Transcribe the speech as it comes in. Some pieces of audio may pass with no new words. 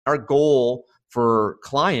Our goal for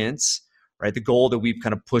clients, right? The goal that we've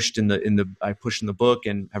kind of pushed I pushed in the book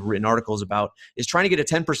and have written articles about is trying to get a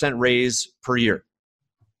 10% raise per year,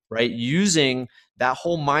 right? Using that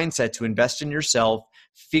whole mindset to invest in yourself,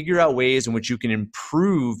 figure out ways in which you can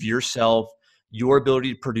improve yourself, your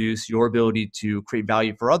ability to produce, your ability to create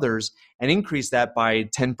value for others, and increase that by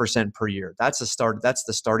 10% per year. That's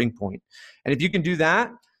the starting point. And if you can do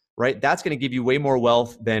that, right, that's going to give you way more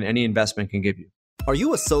wealth than any investment can give you. Are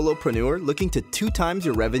you a solopreneur looking to 2 times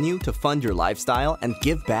your revenue to fund your lifestyle and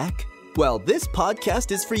give back? Well, this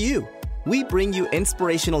podcast is for you. We bring you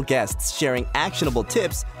inspirational guests sharing actionable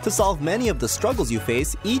tips to solve many of the struggles you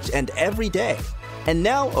face each and every day. And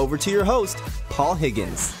now over to your host, Paul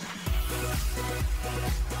Higgins.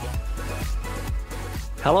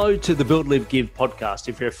 Hello to the Build, Live, Give podcast.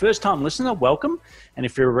 If you're a first-time listener, welcome. And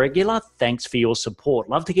if you're a regular, thanks for your support.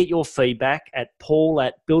 Love to get your feedback at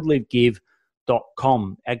paul@buildlivegive.com.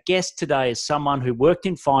 Our guest today is someone who worked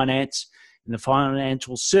in finance, in the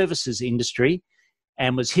financial services industry,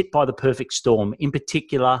 and was hit by the perfect storm, in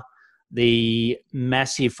particular, the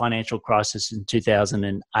massive financial crisis in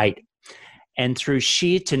 2008. And through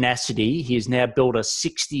sheer tenacity, he has now built a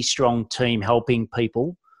 60-strong team helping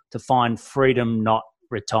people to find freedom, not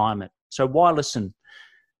retirement. So why listen?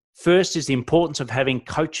 First is the importance of having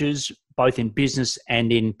coaches both in business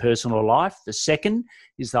and in personal life. The second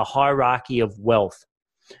is the hierarchy of wealth,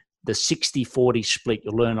 the 60-40 split.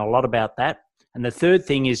 You'll learn a lot about that. And the third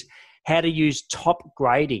thing is how to use top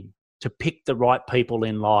grading to pick the right people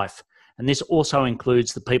in life. And this also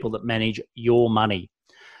includes the people that manage your money.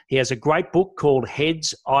 He has a great book called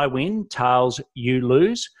Heads, I Win, Tails, You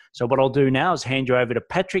Lose. So what I'll do now is hand you over to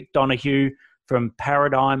Patrick Donohoe from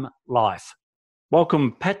Paradigm Life.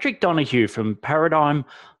 Welcome, Patrick Donohoe from Paradigm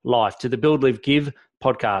Life to the Build, Live, Give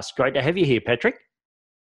podcast. Great to have you here, Patrick.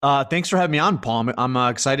 Thanks for having me on, Paul. I'm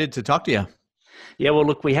excited to talk to you. Yeah, well,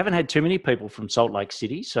 look, we haven't had too many people from Salt Lake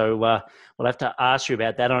City, so we'll have to ask you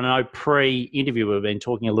about that. I know pre-interview we've been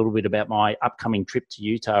talking a little bit about my upcoming trip to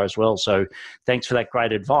Utah as well, so thanks for that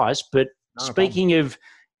great advice. But speaking of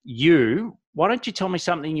you, why don't you tell me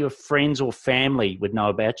something your friends or family would know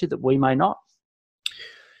about you that we may not?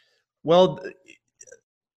 Well,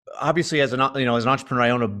 obviously, as an entrepreneur, I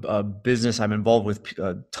own a business. I'm involved with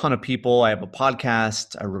a ton of people. I have a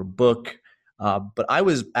podcast. I wrote a book. But I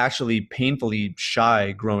was actually painfully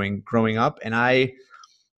shy growing up, and I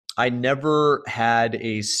never had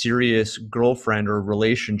a serious girlfriend or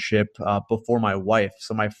relationship before my wife.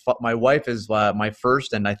 So my wife is my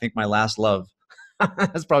first and I think my last love.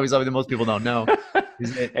 That's probably something that most people don't know.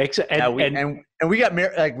 And we got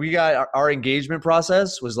married. Like our engagement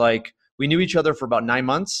process was like we knew each other for about 9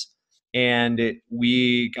 months, and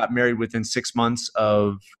we got married within 6 months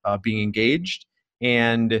of being engaged.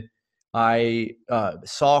 And we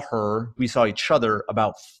saw each other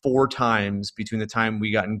about 4 times between the time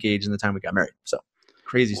we got engaged and the time we got married. So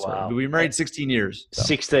crazy story. Wow. But we were married 16 years. So.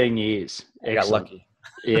 16 years. I got lucky.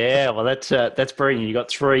 Yeah, well, that's brilliant. You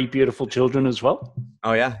got 3 beautiful children as well?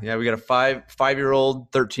 Oh, yeah. Yeah, we got a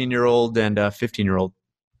 5-year-old, 13-year-old, and a 15-year-old.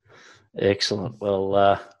 Excellent.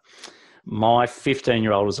 Well, my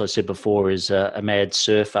 15-year-old, as I said before, is a mad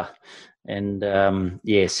surfer. And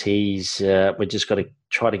yes, we're just got to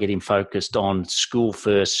try to get him focused on school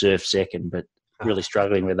first, surf second, but really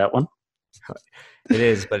struggling with that one. It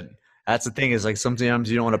is, but that's the thing is like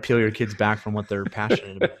sometimes you don't want to peel your kids back from what they're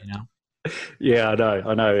passionate about, you know? Yeah,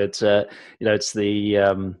 I know. It's, it's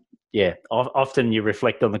the, often you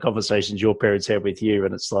reflect on the conversations your parents had with you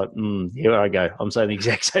and it's like, here I go. I'm saying the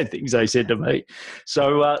exact same things they said to me.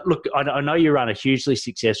 So look, I know you run a hugely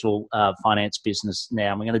successful finance business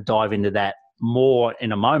now. We're going to dive into that more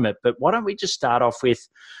in a moment, but why don't we just start off with,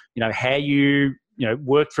 how you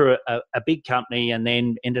worked for a big company and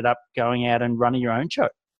then ended up going out and running your own show?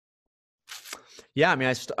 Yeah, I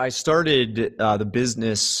mean, I started the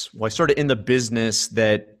business. Well, I started in the business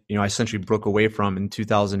that I essentially broke away from in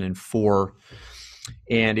 2004,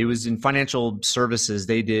 and it was in financial services.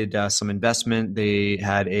 They did some investment. They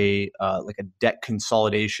had a debt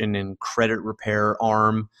consolidation and credit repair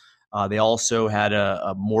arm. They also had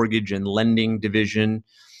a mortgage and lending division,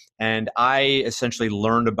 and I essentially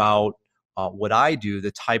learned about what I do,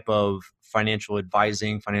 the type of financial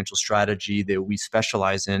advising, financial strategy that we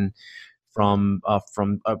specialize in, from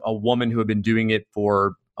a woman who had been doing it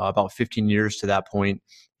for about 15 years to that point.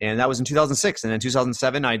 And that was in 2006. And in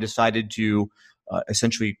 2007, I decided to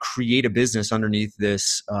essentially create a business underneath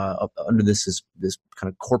this, this kind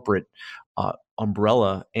of corporate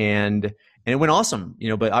umbrella. And it went awesome,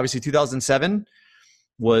 but obviously 2007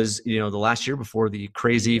 was, the last year before the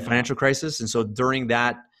crazy financial crisis. And so during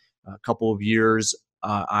that couple of years,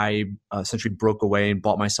 I essentially broke away and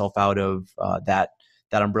bought myself out of that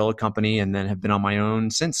umbrella company, and then have been on my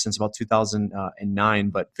own since about 2009.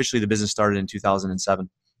 But officially, the business started in 2007.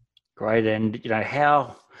 Great. And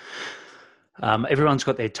how everyone's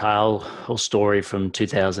got their tale or story from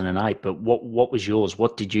 2008, but what was yours?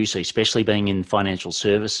 What did you see, especially being in financial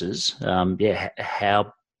services?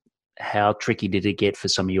 How tricky did it get for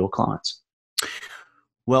some of your clients?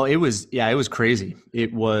 Well, it was crazy.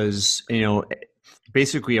 It was,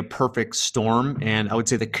 basically a perfect storm. And I would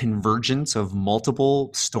say the convergence of multiple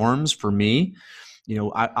storms for me.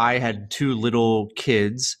 I had two little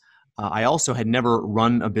kids. I also had never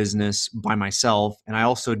run a business by myself. And I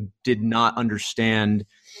also did not understand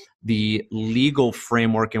the legal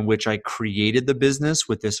framework in which I created the business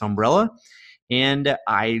with this umbrella. And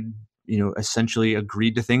I, essentially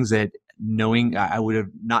agreed to things that knowing I would have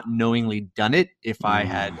not knowingly done it if I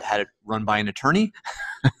had it run by an attorney.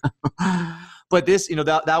 But this,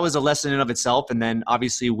 that was a lesson in of itself. And then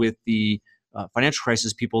obviously with the financial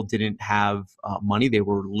crisis, people didn't have money. They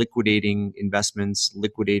were liquidating investments,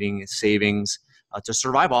 liquidating savings to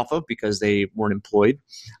survive off of because they weren't employed.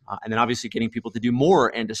 And then obviously getting people to do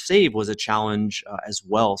more and to save was a challenge as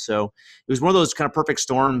well. So it was one of those kind of perfect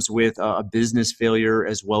storms with a business failure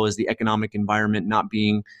as well as the economic environment not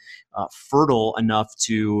being fertile enough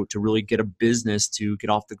to really get a business to get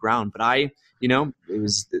off the ground. But it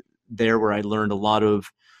was there where I learned a lot of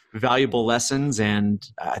valuable lessons, and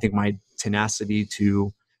I think my tenacity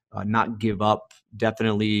to not give up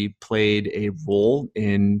definitely played a role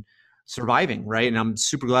in surviving, right? And I'm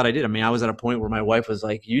super glad I did. I mean, I was at a point where my wife was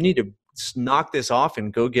like, "You need to knock this off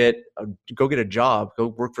and go get a job, go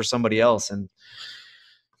work for somebody else," and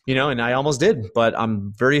and I almost did, but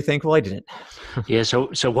I'm very thankful I didn't. Yeah. So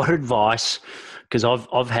what advice? Because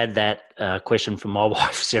I've had that question from my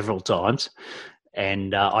wife several times.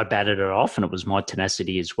 And I batted it off, and it was my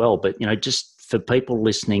tenacity as well. But, just for people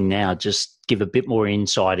listening now, just give a bit more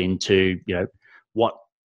insight into,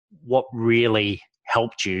 what really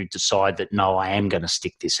helped you decide that, no, I am going to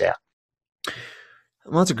stick this out.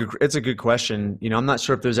 Well, it's a good question. I'm not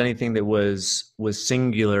sure if there's anything that was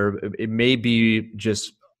singular. It may be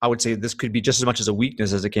just, I would say this could be just as much as a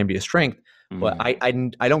weakness as it can be a strength. But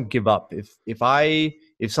I don't give up.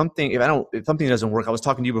 If something doesn't work, I was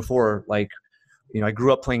talking to you before, like, I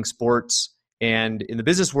grew up playing sports, and in the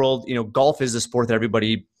business world, golf is a sport that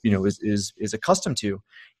everybody, is accustomed to.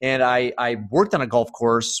 And I worked on a golf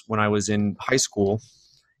course when I was in high school,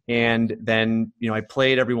 and then, I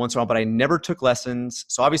played every once in a while, but I never took lessons.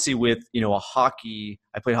 So obviously with, I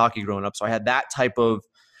played hockey growing up. So I had that type of,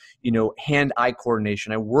 hand-eye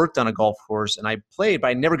coordination. I worked on a golf course and I played, but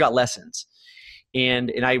I never got lessons.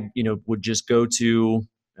 And I, would just go to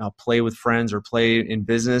play with friends or play in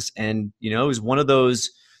business. And, it was one of those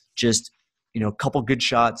just, a couple good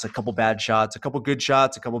shots, a couple bad shots, a couple good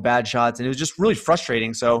shots, a couple bad shots. And it was just really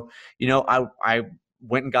frustrating. So, I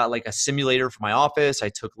went and got like a simulator for my office. I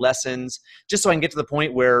took lessons just so I can get to the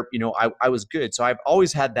point where, I was good. So I've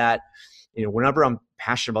always had that, whenever I'm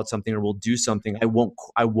passionate about something or will do something, I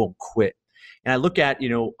won't quit. And I look at,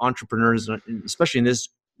 entrepreneurs, especially in this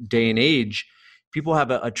day and age, people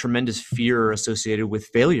have a tremendous fear associated with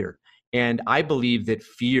failure. And I believe that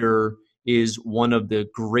fear is one of the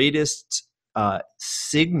greatest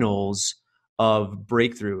signals of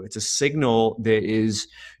breakthrough. It's a signal that is,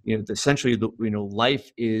 essentially,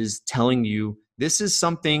 life is telling you this is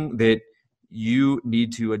something that you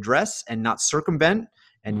need to address and not circumvent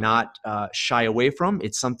and not shy away from.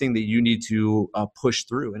 It's something that you need to push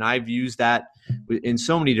through. And I've used that in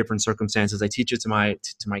so many different circumstances. I teach it to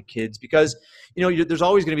my kids because, there's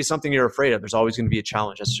always going to be something you're afraid of. There's always going to be a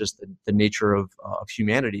challenge. That's just the nature of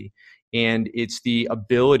humanity. And it's the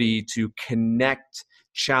ability to connect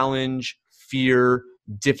challenge, fear,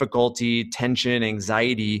 difficulty, tension,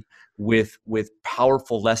 anxiety with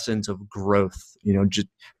powerful lessons of growth. Just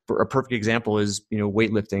a perfect example is,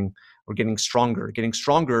 weightlifting or getting stronger. Getting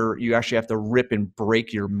stronger, you actually have to rip and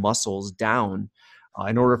break your muscles down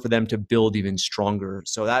in order for them to build even stronger.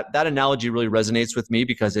 So that analogy really resonates with me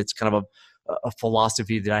because it's kind of a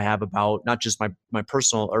philosophy that I have about not just my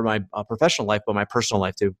personal or my professional life, but my personal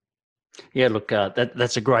life too. Yeah, look,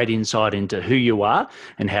 that's a great insight into who you are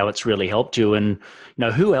and how it's really helped you. And,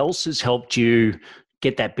 who else has helped you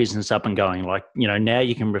get that business up and going? Like, now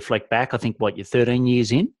you can reflect back. I think, you're 13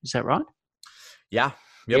 years in. Is that right? Yeah.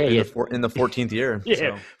 Yep. In the 14th year. Yeah,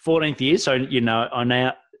 so. 14th year. So,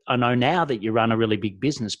 I know now that you run a really big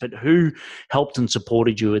business, but who helped and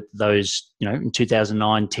supported you at those, in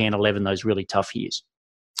 2009, 10, 11, those really tough years?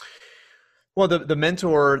 Well, the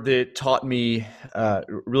mentor that taught me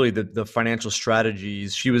really the financial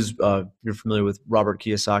strategies, she was, you're familiar with Robert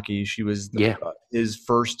Kiyosaki. She was Yeah. his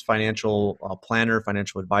first financial planner,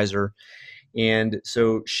 financial advisor. And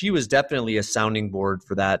so she was definitely a sounding board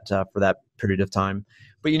for that period of time.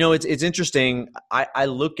 But, it's interesting. I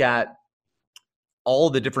look at all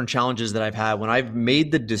the different challenges that I've had when I've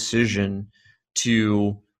made the decision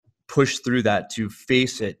to push through that, to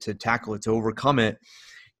face it, to tackle it, to overcome it.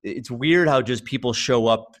 It's weird how just people show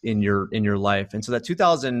up in your life. And so that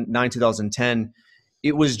 2009, 2010,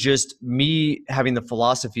 it was just me having the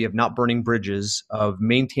philosophy of not burning bridges, of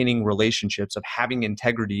maintaining relationships, of having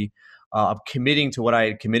integrity, of committing to what I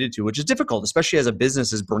had committed to, which is difficult, especially as a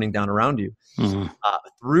business is burning down around you. Mm-hmm.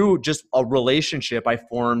 Through just a relationship, I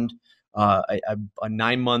formed a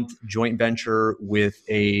 9-month joint venture with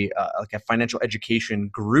a financial education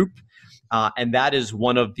group. And that is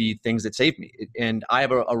one of the things that saved me. And I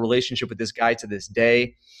have a relationship with this guy to this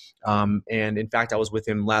day. And in fact, I was with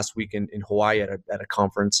him last week in Hawaii at a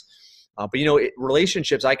conference. But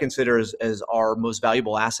relationships I consider as our most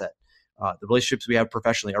valuable asset. The relationships we have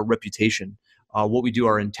professionally, our reputation, what we do,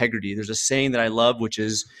 our integrity. There's a saying that I love, which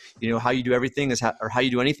is, how you do everything or how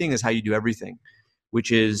you do anything is how you do everything. Which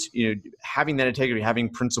is, having that integrity, having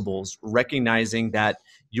principles, recognizing that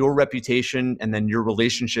your reputation and then your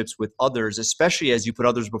relationships with others, especially as you put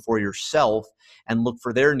others before yourself and look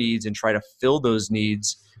for their needs and try to fill those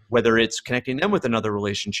needs, whether it's connecting them with another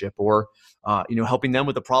relationship or, helping them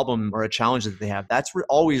with a problem or a challenge that they have, that's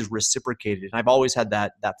always reciprocated. And I've always had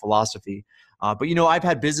that philosophy. But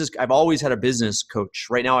I've always had a business coach.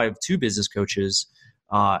 Right now I have 2 business coaches.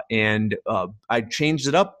 And I changed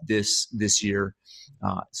it up this year.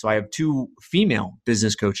 So I have 2 female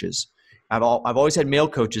business coaches. I've always had male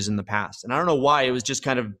coaches in the past, and I don't know why. It was just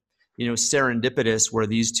kind of serendipitous where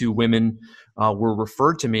these 2 women were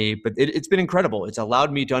referred to me. But it's been incredible. It's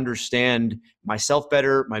allowed me to understand myself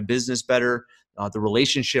better, my business better, the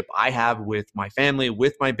relationship I have with my family,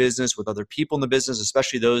 with my business, with other people in the business,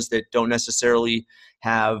 especially those that don't necessarily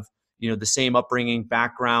have the same upbringing,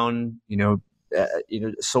 background,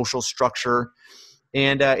 social structure.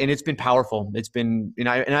 And it's been powerful. It's been, and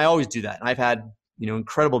I always do that. And I've had,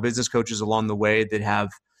 incredible business coaches along the way that have,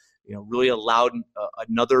 really allowed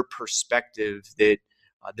another perspective that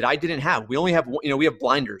I didn't have. We only have, we have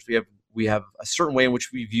blinders. We have a certain way in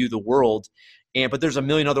which we view the world, but there's a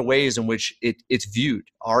million other ways in which it's viewed.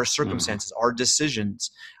 Our circumstances, our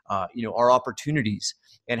decisions, our opportunities.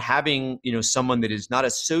 And having, someone that is not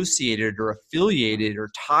associated or affiliated or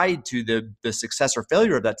tied to the success or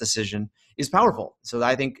failure of that decision is powerful. So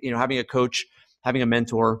I think, having a coach, having a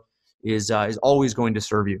mentor is always going to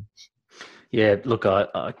serve you. Yeah, look,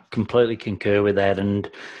 I completely concur with that. And,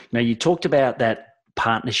 you talked about that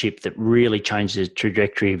partnership that really changed the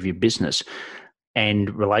trajectory of your business and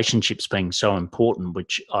relationships being so important,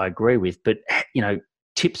 which I agree with. But,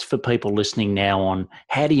 tips for people listening now on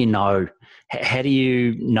how do you know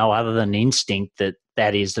other than instinct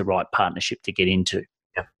that is the right partnership to get into?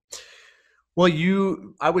 Yeah. Well,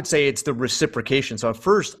 I would say it's the reciprocation. So at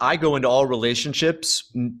first I go into all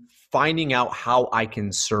relationships finding out how I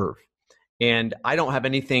can serve. And I don't have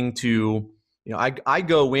anything to, I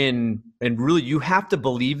go in and really you have to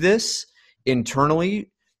believe this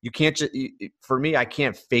internally. You can't just, for me, I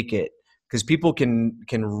can't fake it. Because people can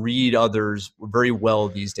read others very well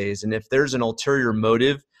these days. And if there's an ulterior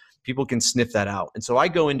motive, people can sniff that out. And so I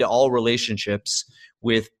go into all relationships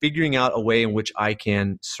with figuring out a way in which I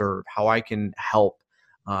can serve, how I can help.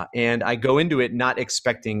 And I go into it not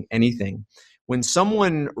expecting anything. When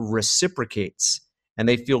someone reciprocates and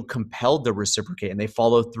they feel compelled to reciprocate and they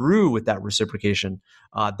follow through with that reciprocation,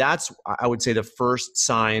 that's, I would say, the first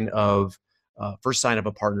sign of a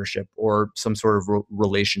partnership or some sort of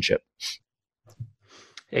relationship.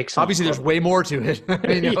 Excellent. Obviously, there's way more to it.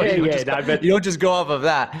 You don't just go off of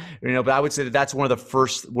that. But I would say that's one of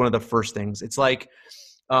the first things. It's like,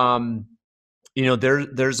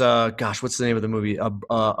 there's a what's the name of the movie?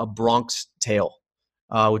 A Bronx Tale,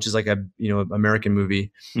 which is like a American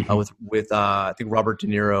movie with I think Robert De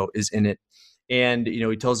Niro is in it, and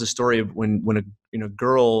he tells the story of when a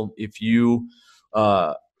girl, if you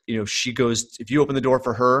if you open the door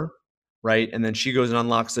for her, right, and then she goes and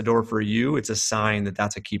unlocks the door for you, it's a sign that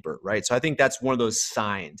that's a keeper, right? So I think that's one of those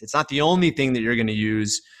signs. It's not the only thing that you're going to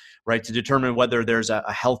use, right, to determine whether there's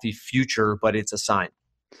a healthy future, but it's a sign.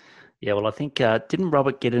 Yeah, well, I think didn't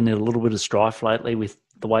Robert get in a little bit of strife lately with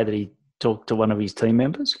the way that he talked to one of his team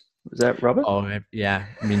members? Was that Robert? Oh, yeah.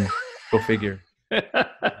 I mean, go figure. But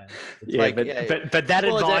that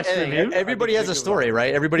advice from him. Everybody has a story,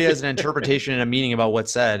 right? Everybody has an interpretation and a meaning about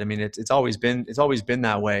what's said. I mean, it's always been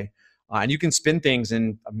that way. And you can spin things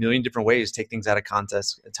in a million different ways, take things out of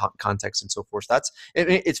context and so forth.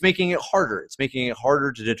 It's making it harder. It's making it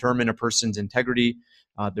harder to determine a person's integrity,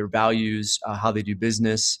 their values, how they do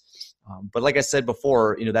business. But like I said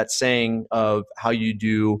before, that saying of how you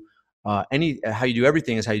do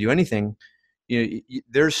everything is how you do anything.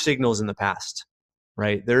 There's signals in the past,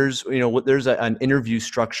 right? There's an interview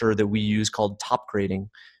structure that we use called top grading,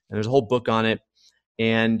 and there's a whole book on it.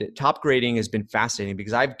 And top grading has been fascinating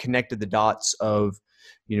because I've connected the dots of,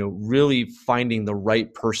 really finding the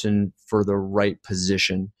right person for the right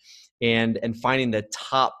position, and finding the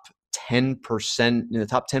top 10%, the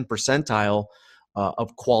top 10 percentile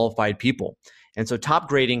of qualified people. And so top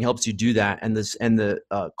grading helps you do that. And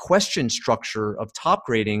the question structure of top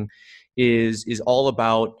grading is all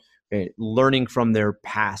about learning from their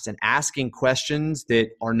past and asking questions that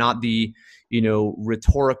are not the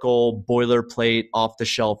rhetorical boilerplate off the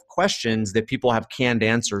shelf questions that people have canned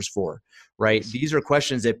answers for, right? These are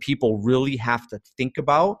questions that people really have to think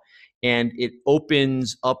about, and it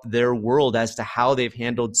opens up their world as to how they've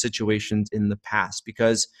handled situations in the past.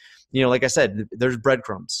 Because like I said, there's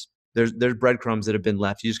breadcrumbs. There's breadcrumbs that have been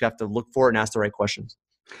left. You just have to look for it and ask the right questions.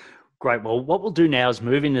 Great. Well, what we'll do now is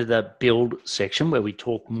move into the build section where we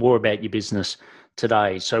talk more about your business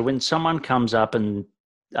today. So when someone comes up and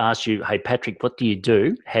asks you, hey, Patrick, what do you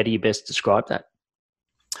do? How do you best describe that?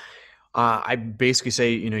 I basically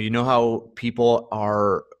say, how people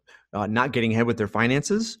are not getting ahead with their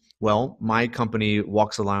finances? Well, my company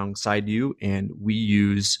walks alongside you, and we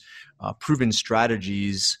use proven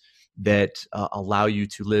strategies that allow you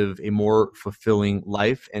to live a more fulfilling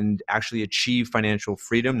life and actually achieve financial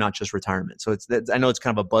freedom, not just retirement. So I know it's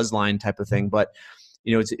kind of a buzzline type of thing, but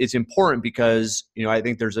it's important because I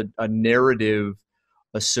think there's a narrative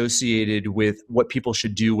associated with what people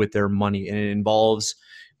should do with their money, and it involves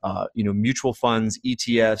mutual funds,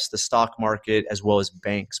 ETFs, the stock market, as well as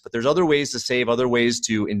banks. But there's other ways to save, other ways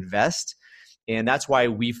to invest. And that's why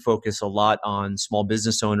we focus a lot on small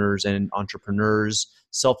business owners and entrepreneurs,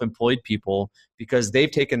 self-employed people, because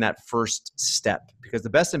they've taken that first step. Because the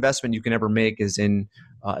best investment you can ever make is in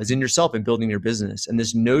yourself and building your business. And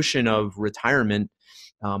this notion of retirement,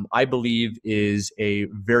 I believe, is a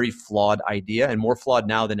very flawed idea, and more flawed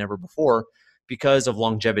now than ever before because of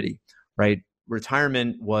longevity, right?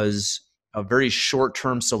 Retirement was a very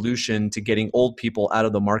short-term solution to getting old people out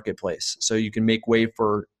of the marketplace, so you can make way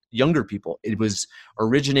for younger people. It was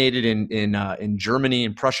originated in Germany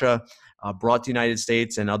and Prussia, brought to the United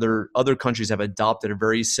States, and other countries have adopted a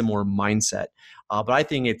very similar mindset. But I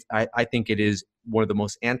think it is one of the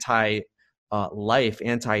most anti-life,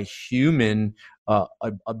 anti-human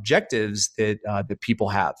objectives that people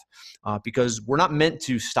have, because we're not meant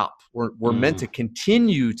to stop. We're meant to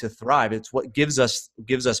continue to thrive. It's what gives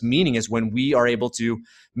us meaning, is when we are able to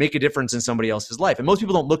make a difference in somebody else's life. And most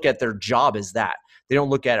people don't look at their job as that. They don't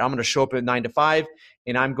look at, I'm going to show up at 9 to 5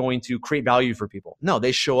 and I'm going to create value for people. No,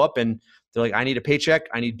 they show up and they're like, I need a paycheck,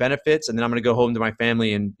 I need benefits, and then I'm going to go home to my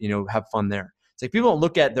family and have fun there. It's like people don't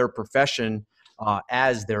look at their profession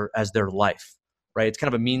as their life, right? It's kind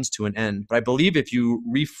of a means to an end. But I believe if you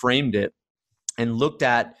reframed it and looked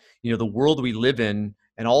at the world we live in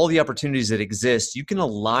and all the opportunities that exist, you can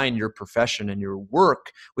align your profession and your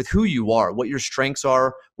work with who you are, what your strengths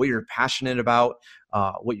are, what you're passionate about,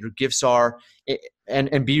 what your gifts are,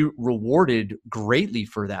 and be rewarded greatly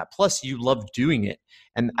for that. Plus, you love doing it.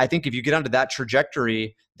 And I think if you get onto that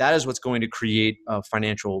trajectory, that is what's going to create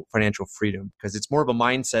financial freedom, because it's more of a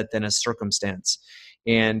mindset than a circumstance.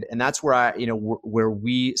 And that's where where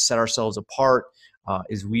we set ourselves apart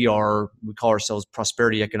is we call ourselves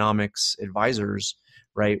prosperity economics advisors,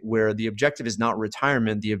 right? Where the objective is not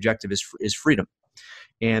retirement, the objective is freedom.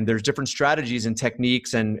 And there's different strategies and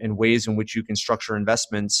techniques and ways in which you can structure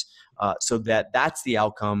investments so that's the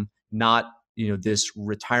outcome, not this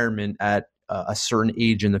retirement at a certain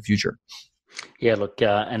age in the future. Yeah, look,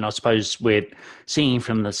 and I suppose we're singing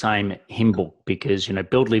from the same hymn book, because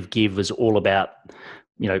Build, Live, Give is all about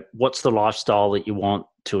what's the lifestyle that you want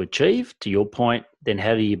to achieve. To your point, then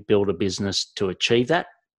how do you build a business to achieve that?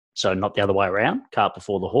 So not the other way around, cart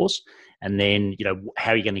before the horse. And then,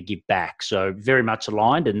 how are you going to give back? So very much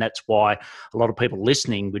aligned. And that's why a lot of people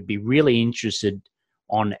listening would be really interested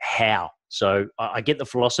on how. So I get the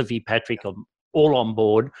philosophy, Patrick. I'm all on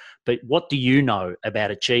board. But what do you know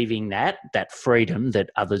about achieving that freedom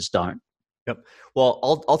that others don't? Yep.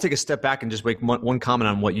 Well, I'll take a step back and just make one comment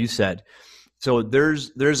on what you said. So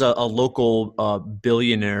there's a local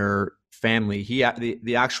billionaire family.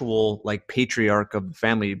 The actual patriarch of the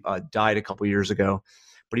family died a couple years ago,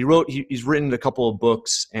 but he's written a couple of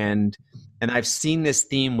books, and I've seen this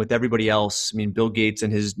theme with everybody else. I mean, Bill Gates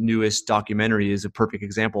and his newest documentary is a perfect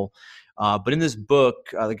example. But in this book,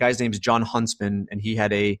 the guy's name is John Huntsman, and he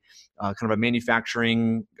had a kind of a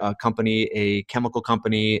manufacturing company, a chemical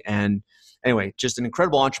company, and anyway, just an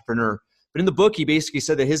incredible entrepreneur. But in the book, he basically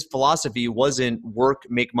said that his philosophy wasn't work,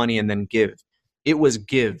 make money, and then give. It was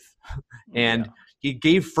give. And he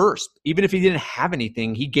gave first. Even if he didn't have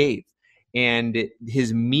anything, he gave. And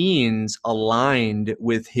his means aligned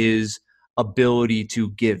with his ability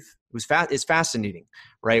to give. It's fascinating,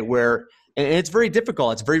 right? And it's very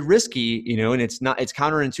difficult. It's very risky, and it's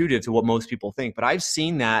counterintuitive to what most people think. But I've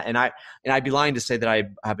seen that, and I'd be lying to say that I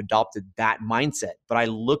have adopted that mindset. But I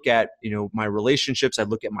look at, my relationships, I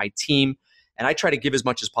look at my team, and I try to give as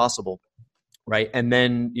much as possible, right? And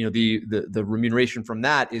then, the remuneration from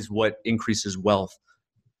that is what increases wealth.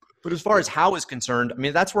 But as far as how is concerned, I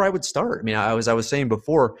mean, that's where I would start. I mean, I was saying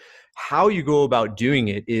before, how you go about doing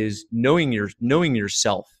it is knowing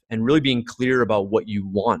yourself and really being clear about what you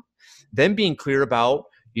want. Then being clear about,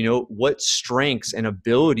 what strengths and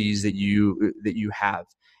abilities that you have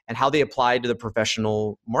and how they apply to the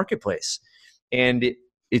professional marketplace. And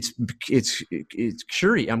it's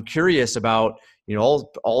curious. I'm curious about,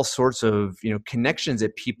 all sorts of, connections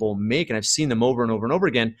that people make. And I've seen them over and over and over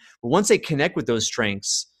again. But once they connect with those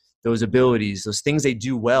strengths, those abilities, those things they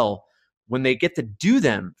do well, when they get to do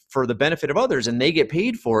them for the benefit of others and they get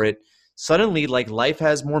paid for it, suddenly like life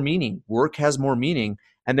has more meaning, work has more meaning.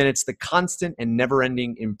 And then it's the constant and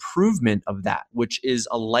never-ending improvement of that, which is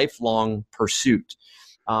a lifelong pursuit.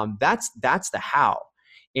 That's the how.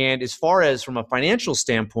 And as far as from a financial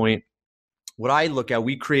standpoint, what I look at,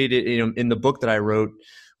 we created in the book that I wrote,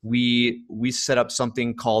 we set up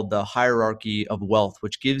something called the hierarchy of wealth,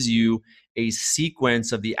 which gives you a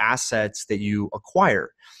sequence of the assets that you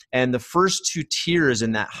acquire. And the first two tiers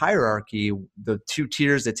in that hierarchy, the two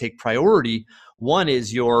tiers that take priority, one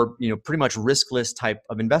is your, pretty much riskless type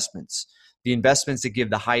of investments, the investments that give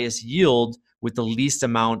the highest yield with the least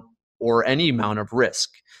amount or any amount of risk.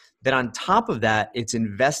 Then on top of that, it's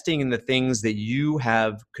investing in the things that you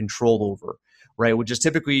have control over, right? Which is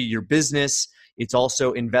typically your business. It's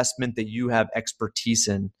also investment that you have expertise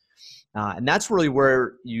in. And that's really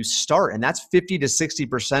where you start. And that's 50 to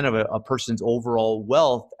 60% of a person's overall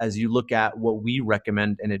wealth as you look at what we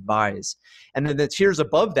recommend and advise. And then the tiers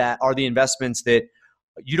above that are the investments that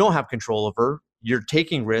you don't have control over. You're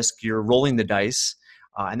taking risk, you're rolling the dice.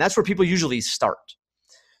 And that's where people usually start.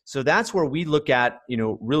 So that's where we look at,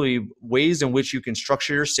 really ways in which you can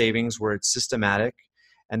structure your savings where it's systematic,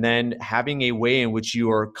 and then having a way in which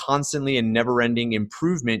you are constantly and never-ending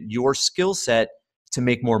improvement your skill set to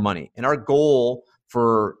make more money. And our goal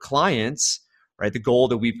for clients, right, the goal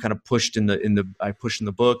that we've kind of pushed I pushed in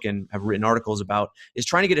the book and have written articles about, is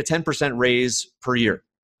trying to get a 10% raise per year,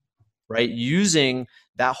 right? Using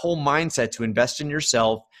that whole mindset to invest in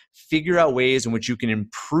yourself, figure out ways in which you can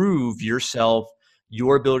improve yourself,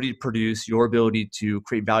 your ability to produce, your ability to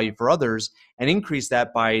create value for others, and increase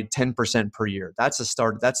that by 10% per year. That's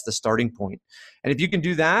the starting point. And if you can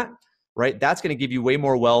do that, right, that's going to give you way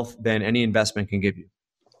more wealth than any investment can give you.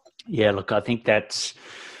 Yeah, look, I think that's,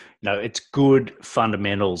 it's good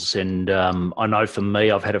fundamentals. And I know for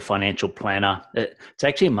me, I've had a financial planner. It's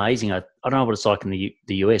actually amazing. I don't know what it's like in the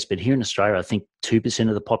US, but here in Australia, I think 2%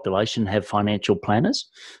 of the population have financial planners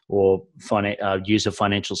or use a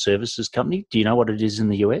financial services company. Do you know what it is in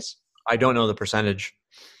the US? I don't know the percentage.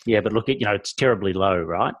 Yeah, but look, it's terribly low,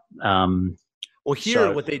 right? Well,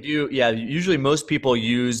 here, what they do, usually most people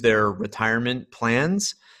use their retirement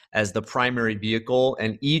plans as the primary vehicle,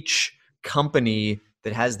 and each company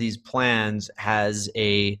that has these plans has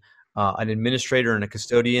an administrator and a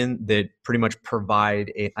custodian that pretty much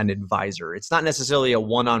provide an advisor. It's not necessarily a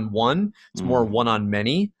one-on-one; it's more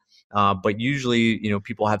one-on-many. But usually,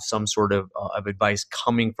 people have some sort of advice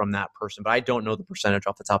coming from that person. But I don't know the percentage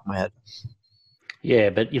off the top of my head.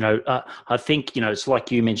 Yeah, but I think it's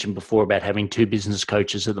like you mentioned before about having two business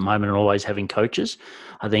coaches at the moment and always having coaches.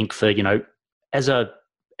 I think for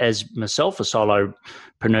as myself, a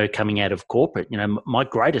solopreneur coming out of corporate, my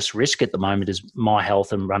greatest risk at the moment is my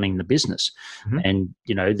health and running the business. Mm-hmm.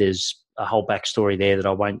 And there's a whole backstory there that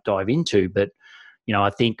I won't dive into, but I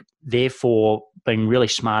think therefore being really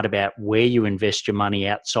smart about where you invest your money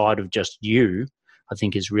outside of just you, I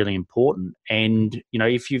think is really important. And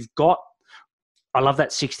if you've got, I love that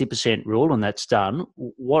 60% rule and that's done.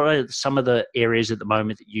 What are some of the areas at the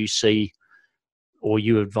moment that you see or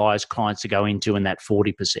you advise clients to go into in that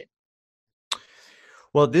 40%?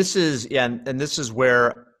 Well, this is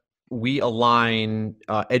where we align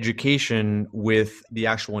education with the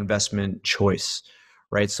actual investment choice,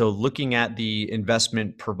 right? So looking at the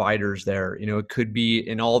investment providers there, it could be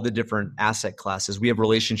in all the different asset classes. We have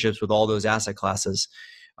relationships with all those asset classes.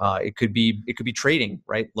 It could be trading,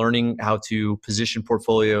 right? Learning how to position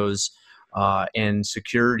portfolios and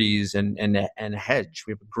securities and hedge.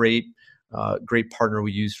 We have a great partner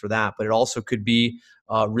we use for that. But it also could be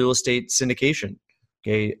real estate syndication.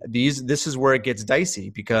 Okay, this is where it gets dicey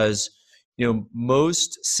because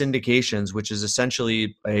most syndications, which is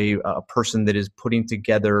essentially a person that is putting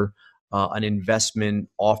together an investment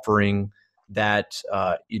offering that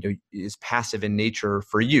is passive in nature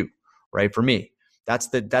for you, right? For me, that's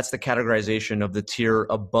the categorization of the tier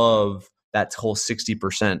above that whole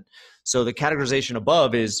 60%. So the categorization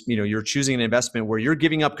above is you're choosing an investment where you're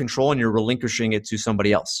giving up control and you're relinquishing it to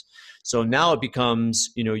somebody else. So now it becomes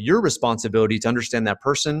your responsibility to understand that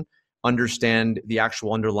person, understand the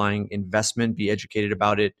actual underlying investment, be educated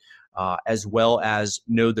about it, as well as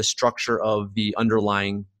know the structure of the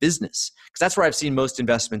underlying business. Because that's where I've seen most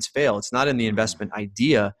investments fail. It's not in the investment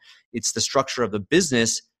idea, it's the structure of the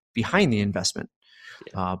business behind the investment.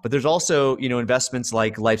 But there's also, investments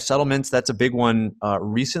like life settlements. That's a big one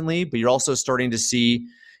recently, but you're also starting to see,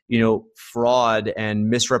 fraud and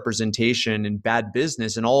misrepresentation and bad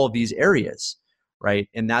business in all of these areas, right?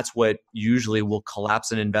 And that's what usually will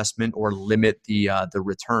collapse an investment or limit the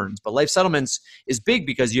returns. But life settlements is big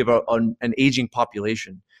because you have an aging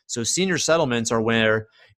population. So senior settlements are where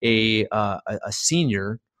a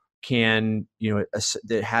senior can,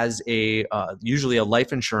 that has usually a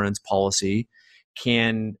life insurance policy,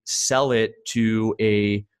 can sell it to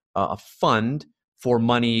a fund for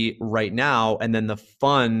money right now, and then the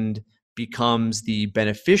fund becomes the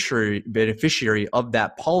beneficiary of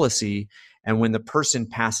that policy. And when the person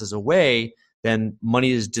passes away, then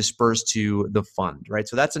money is dispersed to the fund, right?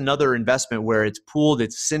 So that's another investment where it's pooled,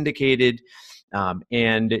 it's syndicated,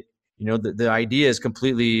 and the idea is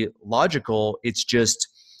completely logical. It's just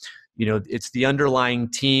it's the underlying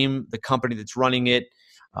team, the company that's running it,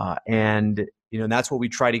 and that's what we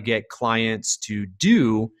try to get clients to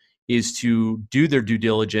do, is to do their due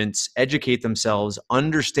diligence, educate themselves,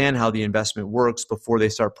 understand how the investment works before they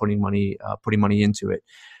start putting money into it.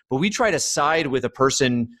 But we try to side with a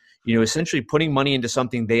person, essentially putting money into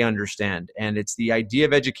something they understand. And it's the idea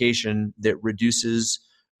of education that reduces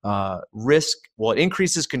risk. Well, it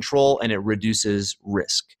increases control and it reduces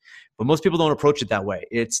risk. But most people don't approach it that way.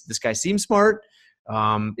 It's, this guy seems smart.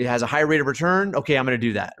 It has a high rate of return. Okay, I'm going to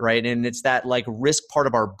do that, right? And it's that like risk part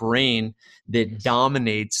of our brain that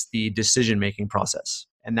dominates the decision-making process.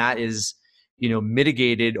 And that is,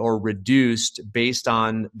 mitigated or reduced based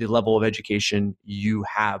on the level of education you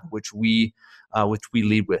have, which we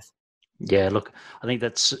lead with. Yeah, look, I think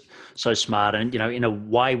that's so smart. And, in a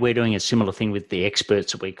way, we're doing a similar thing with the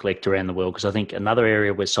experts that we collect around the world, because I think another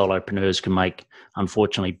area where solopreneurs can make,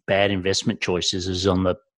 unfortunately, bad investment choices is on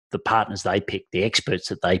the partners they pick, the experts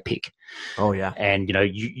that they pick. Oh, yeah. And,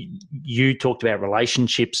 you talked about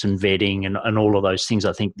relationships and vetting and all of those things.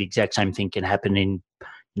 I think the exact same thing can happen in,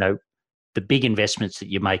 the big investments that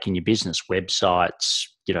you make in your business, websites,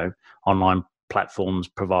 online platforms,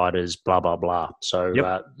 providers, blah, blah, blah. So,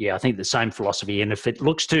 Yep. I think the same philosophy. And if it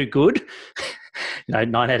looks too good,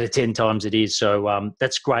 9 out of 10 times it is. So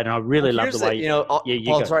that's great. And I really love the way,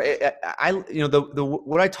 Paul, sorry,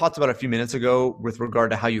 what I talked about a few minutes ago with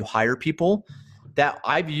regard to how you hire people, that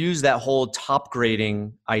I've used that whole top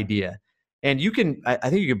grading idea. And you can, I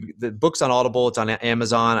think the book's on Audible, it's on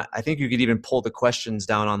Amazon. I think you could even pull the questions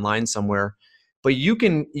down online somewhere, but you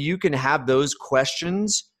can have those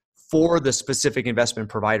questions for the specific investment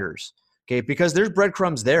providers. Okay, because there's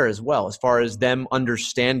breadcrumbs there as well, as far as them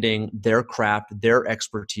understanding their craft, their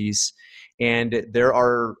expertise, and there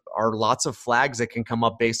are lots of flags that can come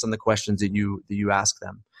up based on the questions that you ask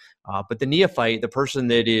them. But the neophyte, the person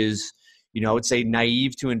that is, I would say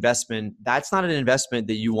naive to investment, that's not an investment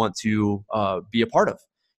that you want to be a part of.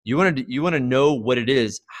 You want to know what it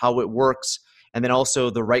is, how it works, and then also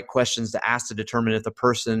the right questions to ask to determine if the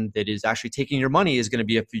person that is actually taking your money is going to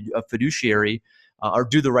be a fiduciary or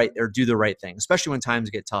do the right thing, especially when times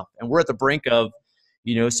get tough. And we're at the brink of,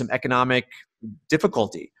 some economic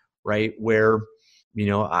difficulty, right? Where,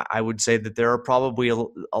 I would say that there are probably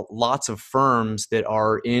lots of firms that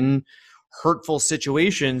are in hurtful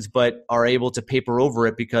situations, but are able to paper over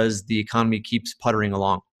it because the economy keeps puttering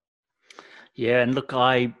along. Yeah, and look,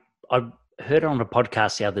 I heard on a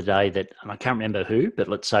podcast the other day that, and I can't remember who, but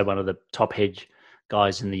let's say one of the top hedge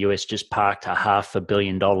guys in the US just parked $500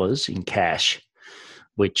 million in cash,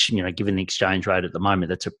 which, given the exchange rate at the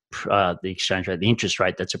moment, the interest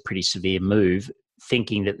rate, that's a pretty severe move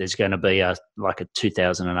thinking that there's going to be a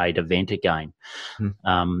 2008 event again. Hmm.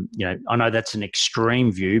 I know that's an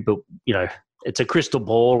extreme view, but it's a crystal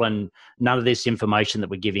ball, and none of this information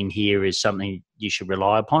that we're giving here is something you should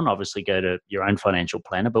rely upon. Obviously, go to your own financial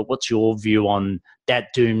planner. But what's your view on that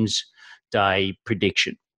doomsday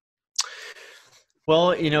prediction?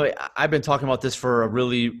 Well, I've been talking about this for a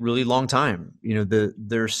really, really long time.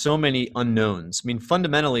 There's so many unknowns. I mean,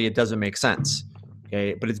 fundamentally, it doesn't make sense.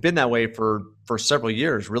 Okay, but it's been that way for several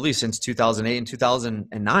years, really since 2008 and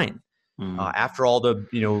 2009. After all the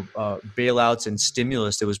bailouts and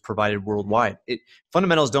stimulus that was provided worldwide,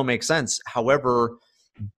 fundamentals don't make sense. However,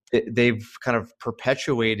 they've kind of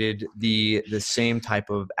perpetuated the same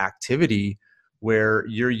type of activity where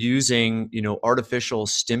you're using artificial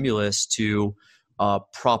stimulus to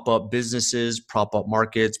prop up businesses, prop up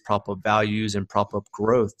markets, prop up values, and prop up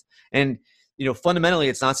growth. And fundamentally,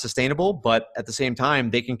 it's not sustainable, but at the same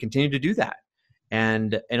time, they can continue to do that,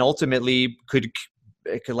 and ultimately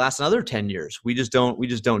it could last another 10 years. We just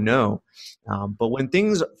don't know. But when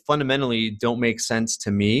things fundamentally don't make sense to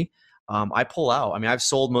me, I pull out. I mean, I've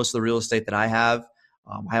sold most of the real estate that I have.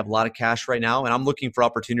 I have a lot of cash right now, and I'm looking for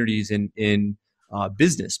opportunities in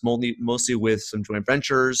business, mostly with some joint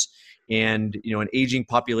ventures and an aging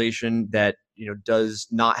population that does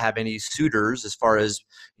not have any suitors as far as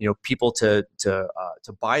people to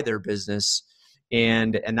buy their business.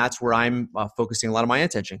 And that's where I'm focusing a lot of my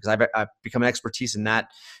attention, because I've become an expertise in that,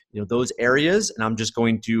 those areas, and I'm just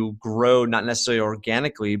going to grow, not necessarily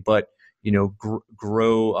organically, but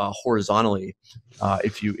grow horizontally,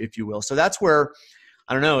 if you will. So that's where,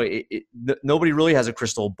 I don't know, nobody really has a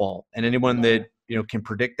crystal ball, and anyone that can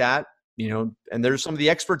predict that, and there's some of the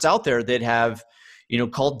experts out there that have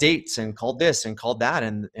called dates and called this and called that,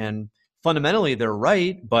 and fundamentally they're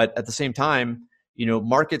right, but at the same time,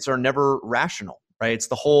 markets are never rational, right? It's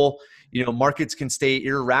the whole, markets can stay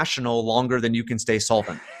irrational longer than you can stay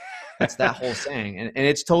solvent. That's that whole saying. And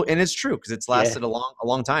it's it's true, because it's lasted a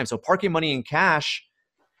long time. So parking money in cash,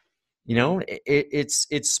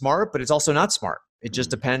 it's smart, but it's also not smart. It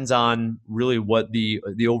just depends on really what the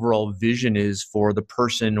overall vision is for the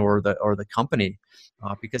person or the company,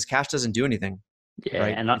 because cash doesn't do anything. Yeah,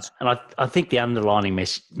 right? and I think the underlining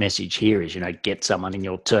message here is, get someone in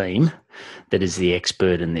your team that is the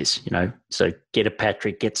expert in this, So get a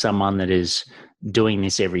Patrick, get someone that is doing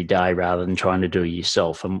this every day rather than trying to do it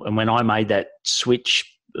yourself. And when I made that switch,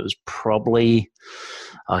 it was probably,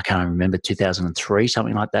 I can't remember, 2003,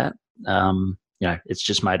 something like that. It's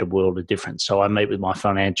just made a world of difference. So I meet with my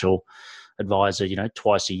financial advisor,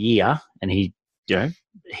 twice a year, and we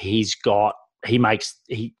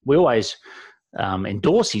always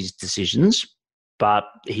endorse his decisions, but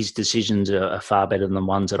his decisions are far better than the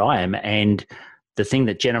ones that I am. And the thing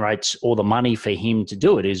that generates all the money for him to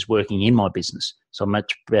do it is working in my business. So I'm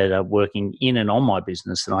much better working in and on my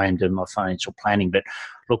business than I am doing my financial planning. But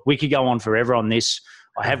look, we could go on forever on this.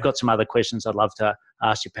 I have got some other questions I'd love to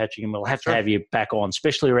ask you, Patrick, and we'll have to have you back on,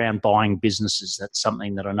 especially around buying businesses. That's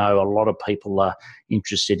something that I know a lot of people are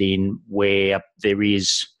interested in, where there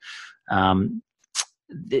is some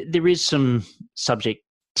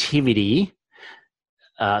subjectivity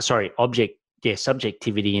in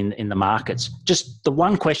the markets. Just the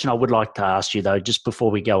one question I would like to ask you, though, just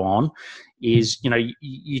before we go on, is,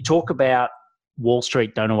 you talk about Wall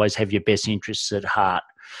Street don't always have your best interests at heart.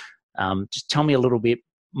 Just tell me a little bit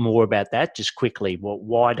more about that, just quickly.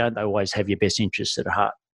 Why don't they always have your best interests at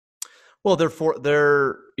heart? Well, they're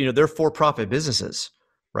for-profit businesses,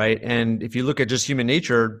 right? And if you look at just human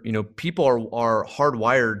nature, people are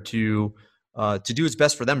hardwired to do what's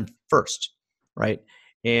best for them first, right?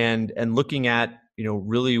 And looking at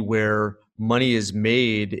really where money is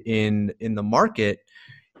made in the market,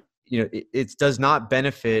 it does not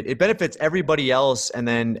benefit. It benefits everybody else, and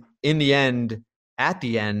then at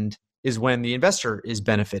the end is when the investor is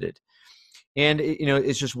benefited. And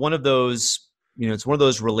it's just one of those. It's one of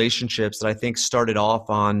those relationships that I think started off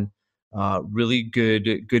on really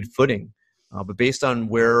good footing, but based on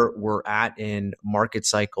where we're at in market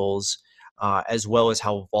cycles, as well as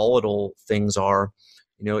how volatile things are,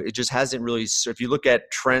 it just hasn't really. So if you look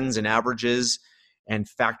at trends and averages and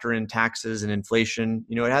factor in taxes and inflation,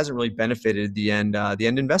 it hasn't really benefited the end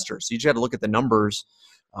investor. So you just got to look at the numbers,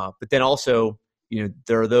 but then also,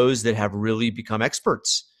 there are those that have really become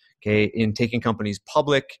experts, okay, in taking companies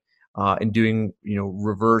public, and doing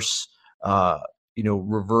reverse IPOs,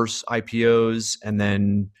 and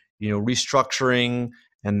then restructuring,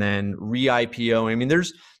 and then re-IPO. I mean,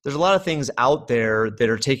 there's a lot of things out there that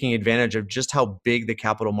are taking advantage of just how big the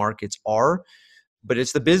capital markets are. but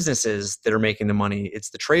it's the businesses that are making the money.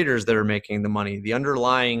 It's the traders that are making the money. The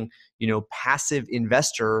underlying, passive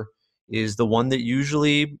investor is the one that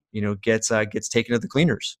usually, gets taken to the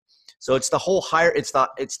cleaners. So it's the whole it's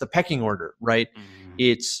the pecking order, right?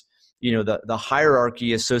 It's, the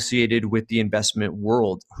hierarchy associated with the investment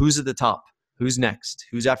world. Who's at the top? Who's next?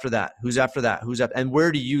 Who's after that? Who's after that? And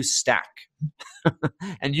where do you stack?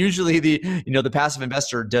 And usually the passive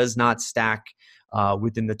investor does not stack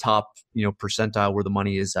within the top, percentile where the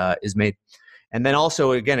money is made. And then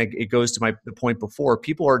also, again, it goes to the point before.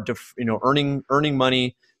 People are earning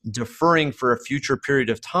money, deferring for a future period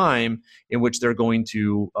of time in which they're going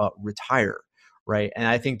to retire, right? And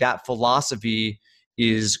I think that philosophy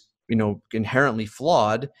is inherently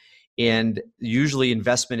flawed, and usually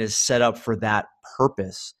investment is set up for that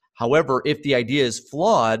purpose. However, if the idea is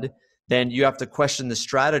flawed, then you have to question the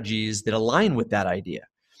strategies that align with that idea.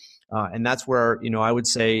 And that's where, I would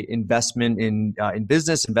say investment in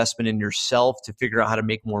business, investment in yourself to figure out how to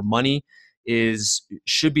make more money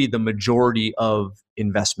should be the majority of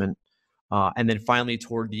investment. And then finally,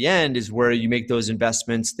 toward the end is where you make those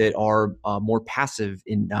investments that are more passive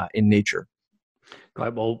in nature.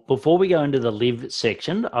 Great. Well, before we go into the live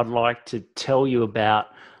section, I'd like to tell you about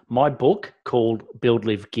my book called Build,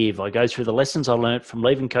 Live, Give. I go through the lessons I learned from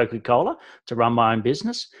leaving Coca-Cola to run my own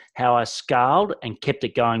business, how I scaled and kept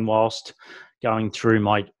it going whilst going through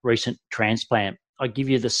my recent transplant. I give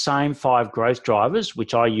you the same 5 growth drivers,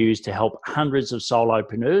 which I use to help hundreds of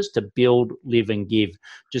solopreneurs to build, live, and give.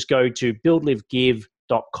 Just go to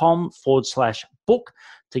buildlivegive.com/book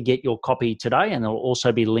to get your copy today. And there'll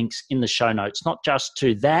also be links in the show notes, not just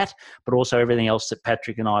to that, but also everything else that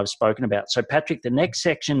Patrick and I have spoken about. So Patrick, the next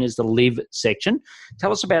section is the live section. Tell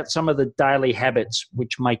us about some of the daily habits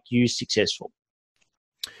which make you successful.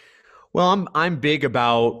 Well, I'm big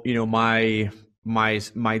about, the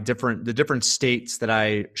different states that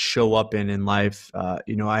I show up in life.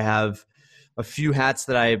 I have a few hats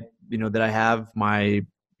that I have, my,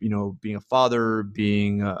 being a father,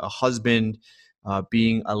 being a husband,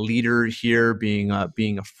 being a leader here, being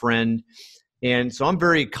a friend. And so I'm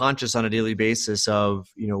very conscious on a daily basis of,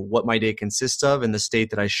 what my day consists of and the state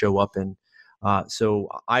that I show up in. So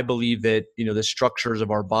I believe that, the structures of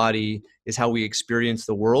our body is how we experience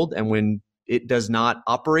the world. And when it does not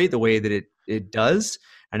operate the way that it does,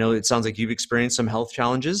 I know it sounds like you've experienced some health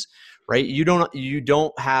challenges, right? You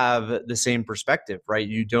don't have the same perspective, right?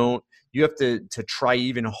 You have to try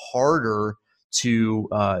even harder to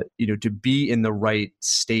be in the right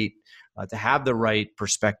state, to have the right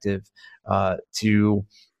perspective, to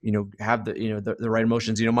have the right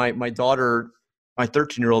emotions. My daughter, my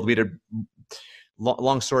 13-year-old, we had a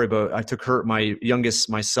long story, but I took my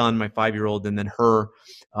son, my 5-year-old, and then her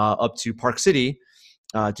up to Park City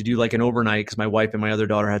to do like an overnight because my wife and my other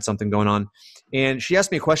daughter had something going on. And she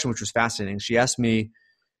asked me a question which was fascinating. She asked me,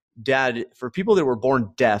 Dad, for people that were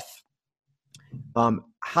born deaf,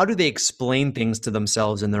 how do they explain things to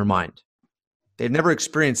themselves in their mind? They've never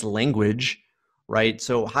experienced language, right?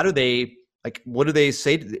 So how do they, what do they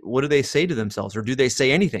say to themselves, or do they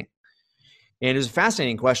say anything? And it's a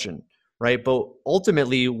fascinating question, right? But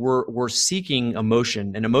ultimately we're seeking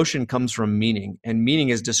emotion, and emotion comes from meaning, and meaning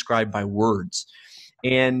is described by words.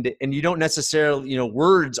 And you don't necessarily,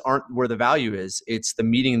 words aren't where the value is. It's the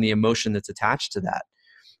meaning and the emotion that's attached to that.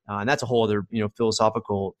 And that's a whole other,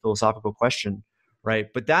 philosophical question, right?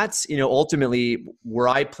 But that's, ultimately where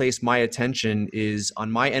I place my attention is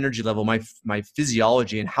on my energy level, my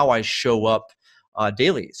physiology, and how I show up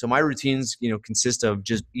daily. So my routines, consist of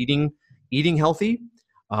just eating healthy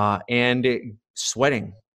and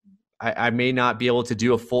sweating. I may not be able to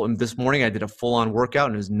do this morning I did a full-on workout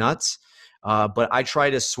and it was nuts. But I try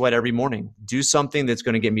to sweat every morning, do something that's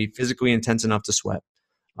going to get me physically intense enough to sweat.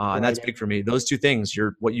 And that's big for me. Those two things,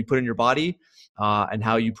 what you put in your body and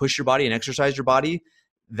how you push your body and exercise your body,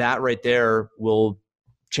 that right there will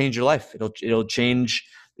change your life. It'll change,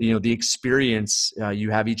 the experience you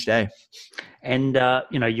have each day. And,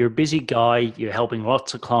 you're a busy guy. You're helping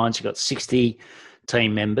lots of clients. You've got 60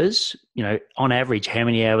 team members. On average, how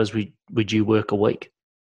many hours would you work a week?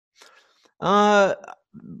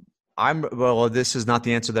 This is not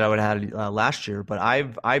the answer that I would have had last year, but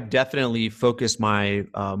I've definitely focused my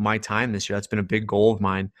time this year. That's been a big goal of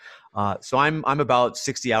mine. So I'm about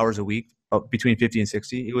 60 hours a week, between 50 and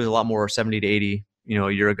 60. It was a lot more, 70 to 80, a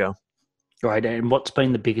year ago. Right. And what's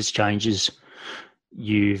been the biggest changes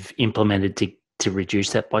you've implemented to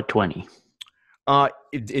reduce that by 20?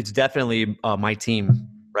 It's definitely my team,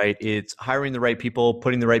 right? It's hiring the right people,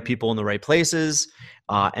 putting the right people in the right places,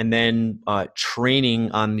 and then training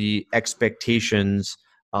on the expectations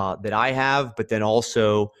that I have, but then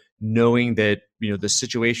also knowing that, the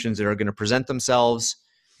situations that are going to present themselves,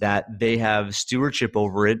 that they have stewardship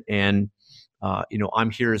over it. And,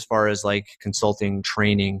 I'm here as far as like consulting,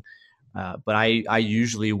 training, but I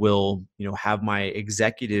usually will, have my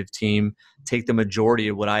executive team take the majority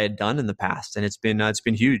of what I had done in the past. And it's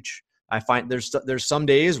been huge. I find there's some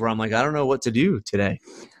days where I'm like, I don't know what to do today.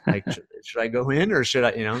 Like, should I go in or should I,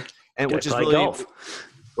 and Go which is play really, golf.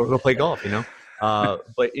 or go play golf,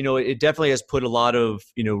 but it definitely has put a lot of,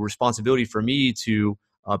 responsibility for me to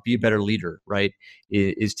be a better leader, right?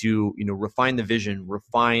 Is to, refine the vision,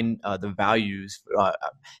 refine the values,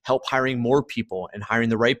 help hiring more people and hiring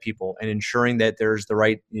the right people and ensuring that there's the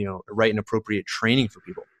right, right and appropriate training for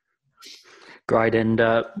people. Great. And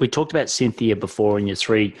we talked about Cynthia before and your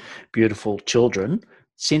three beautiful children.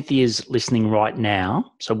 Cynthia's listening right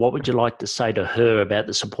now. So what would you like to say to her about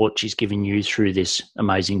the support she's given you through this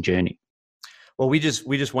amazing journey? Well, we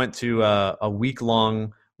just went to a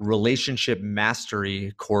week-long relationship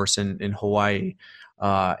mastery course in Hawaii.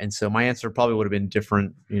 And so my answer probably would have been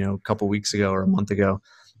different, a couple of weeks ago or a month ago.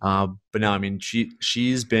 But no, I mean,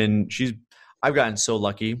 I've gotten so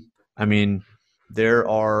lucky. I mean,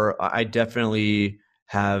 I definitely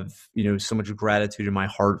have, so much gratitude in my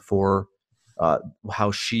heart for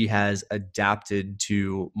how she has adapted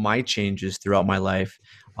to my changes throughout my life.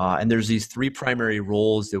 And there's these three primary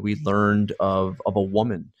roles that we learned of a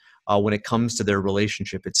woman when it comes to their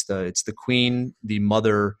relationship. It's the queen, the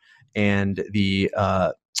mother, and the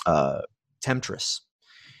temptress.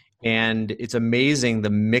 And it's amazing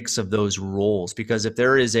the mix of those roles, because if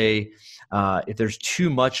there's too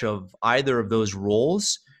much of either of those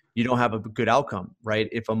roles, you don't have a good outcome, right?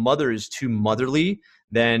 If a mother is too motherly,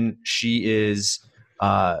 then she is,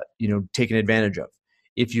 taken advantage of.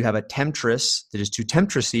 If you have a temptress that is too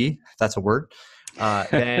temptressy, if that's a word,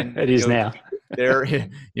 then it is now.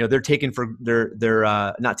 they're taken for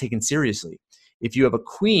they're not taken seriously. If you have a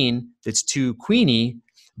queen that's too queeny,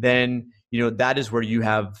 then that is where you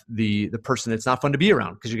have the person that's not fun to be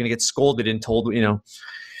around, because you're going to get scolded and told,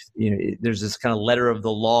 there's this kind of letter of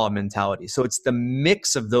the law mentality. So it's the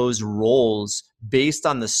mix of those roles based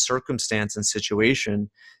on the circumstance and situation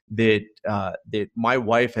that my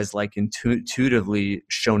wife has like intuitively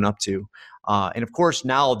shown up to. And of course,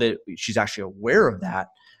 now that she's actually aware of that,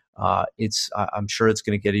 I'm sure it's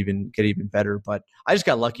going to get even better. But I just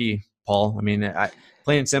got lucky, Paul. I mean,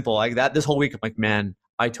 plain and simple, like that. This whole week, I'm like, man,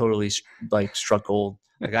 I totally struck gold.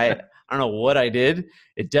 Like I don't know what I did.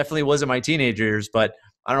 It definitely wasn't my teenage years, but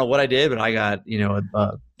I don't know what I did. But I got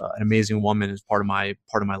an amazing woman as part of my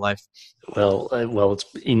life. Well, it's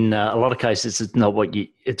in a lot of cases it's not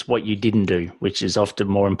it's what you didn't do, which is often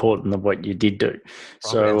more important than what you did do.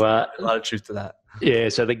 Probably so a lot of truth to that. Yeah.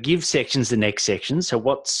 So the give section's the next section. So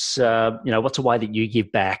what's a way that you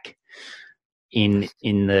give back in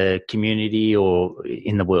the community or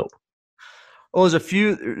in the world? Well, there's a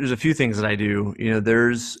few things that I do.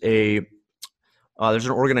 There's an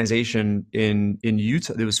organization in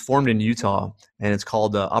Utah that was formed in Utah, and it's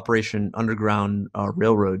called Operation Underground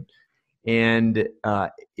Railroad, and it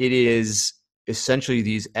is essentially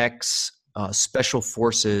these special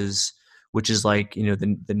forces, which is like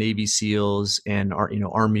the Navy SEALs and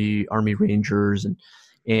Army Rangers,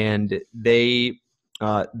 and they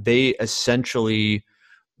essentially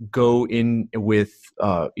go in with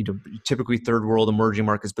typically third world emerging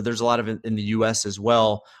markets, but there's a lot of it in the U.S. as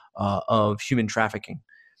well, of human trafficking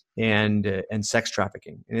and sex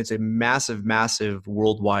trafficking, and it's a massive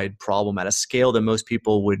worldwide problem at a scale that most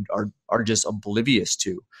people are just oblivious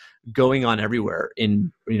to, going on everywhere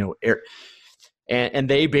in air, and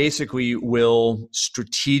they basically will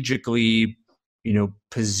strategically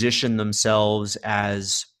position themselves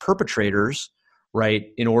as perpetrators, right,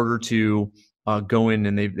 in order to go in,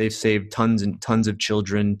 and they've saved tons and tons of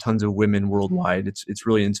children, tons of women worldwide. It's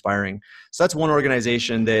really inspiring. So that's one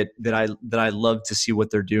organization that I love to see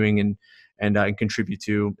what they're doing and contribute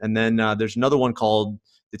to. And then there's another one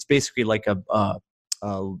it's basically like a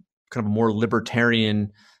kind of a more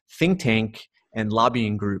libertarian think tank and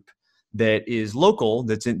lobbying group that is local,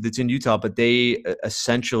 that's in Utah, but they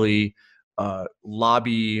essentially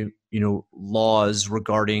lobby laws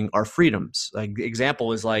regarding our freedoms. Like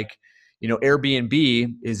example is like,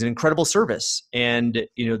 Airbnb is an incredible service, and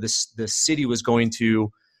the city was going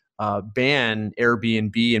to ban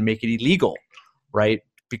Airbnb and make it illegal, right?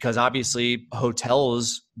 Because obviously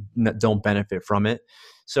hotels don't benefit from it.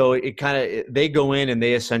 So they go in and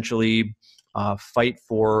they essentially fight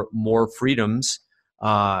for more freedoms,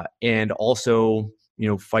 and also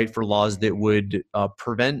fight for laws that would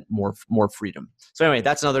prevent more freedom. So anyway,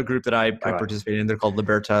 that's another group that I participate in. They're called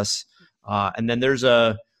Libertas, and then there's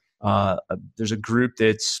a group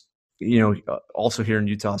that's also here in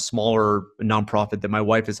Utah, a smaller nonprofit that my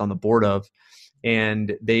wife is on the board of,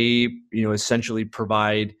 and they essentially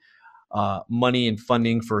provide money and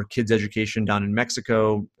funding for kids' education down in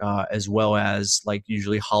Mexico, as well as like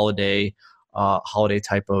usually holiday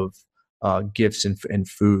type of gifts and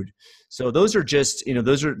food. So those are just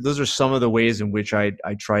those are some of the ways in which I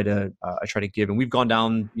try to give, and we've gone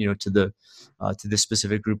down to this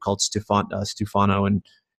specific group called Stefano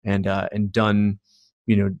and done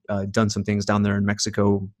done some things down there in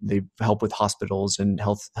Mexico. They help with hospitals and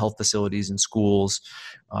health facilities and schools,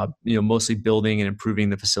 mostly building and improving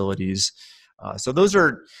the facilities. So those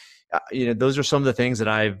are some of the things that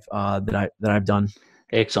I've done.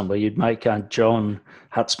 Excellent. Well, you'd make John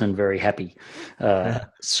Hutzman very happy.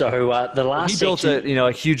 So the last he built section,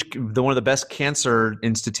 one of the best cancer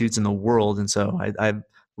institutes in the world, and so I've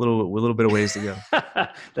a little bit of ways to go.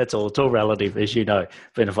 That's all. It's all relative, as you know,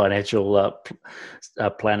 being a financial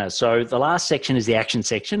planner. So the last section is the action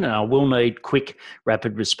section, and I will need quick,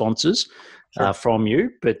 rapid responses from you.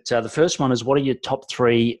 But the first one is, what are your top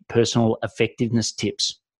 3 personal effectiveness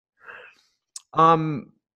tips?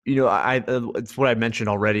 It's what I mentioned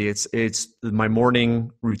already. It's my morning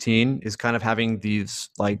routine is kind of having these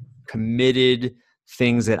like committed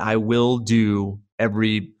things that I will do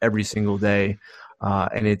every single day.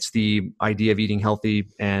 And it's the idea of eating healthy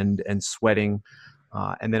and sweating.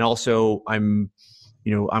 And then also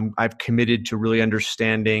I've committed to really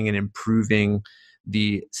understanding and improving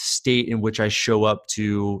the state in which I show up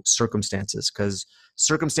to circumstances, because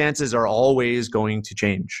circumstances are always going to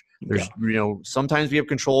change. There's, sometimes we have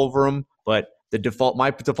control over them, but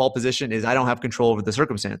my default position is I don't have control over the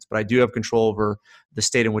circumstance, but I do have control over the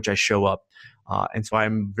state in which I show up. And so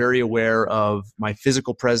I'm very aware of my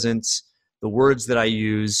physical presence, the words that I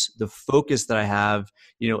use, the focus that I have,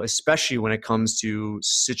 especially when it comes to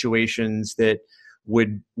situations that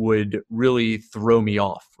would really throw me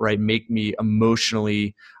off, right? Make me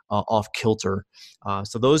emotionally off kilter.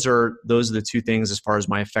 So those are the 2 things as far as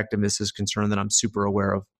my effectiveness is concerned that I'm super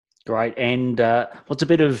aware of. Great. And what's a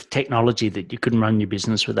bit of technology that you couldn't run your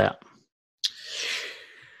business without?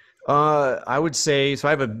 I would say, so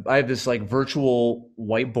I have this like virtual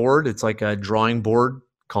whiteboard. It's like a drawing board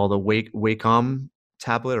called a Wacom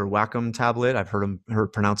tablet or Wacom tablet. I've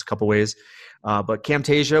heard pronounced a couple ways. But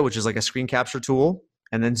Camtasia, which is like a screen capture tool,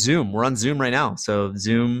 and then Zoom. We're on Zoom right now. So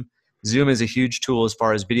Zoom is a huge tool as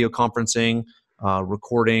far as video conferencing,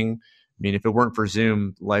 recording. I mean, if it weren't for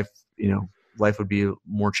Zoom, life would be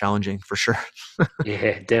more challenging for sure.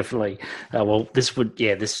 Yeah, definitely. I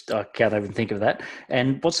can't even think of that.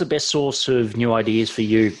 And what's the best source of new ideas for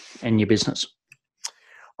you and your business?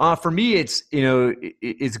 For me, it's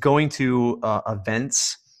going to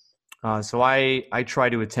events. So I try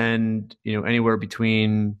to attend, anywhere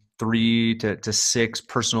between 3 to 6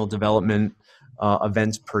 personal development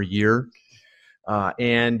events per year.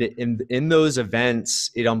 And in those events,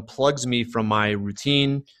 it unplugs me from my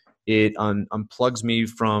routine. It unplugs me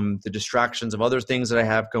from the distractions of other things that I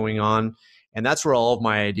have going on. And that's where all of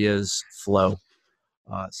my ideas flow.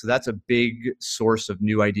 So that's a big source of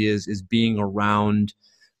new ideas, is being around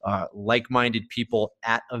like-minded people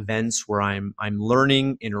at events where I'm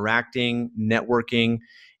learning, interacting, networking.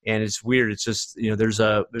 And it's weird. It's just, there's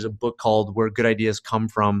a book called Where Good Ideas Come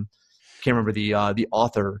From. Can't remember the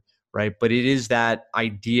author, right? But it is that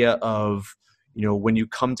idea of, when you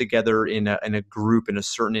come together in a group, in a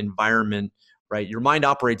certain environment, right? Your mind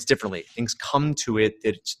operates differently. Things come to it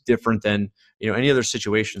that's different than, any other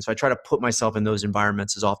situation. So I try to put myself in those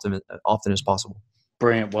environments as often as possible.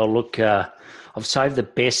 Brilliant. Well, look, I've saved the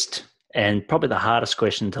best and probably the hardest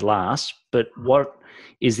question to last, but what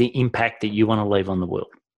is the impact that you want to leave on the world?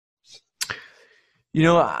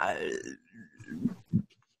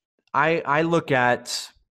 I look at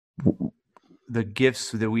the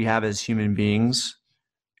gifts that we have as human beings,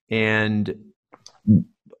 and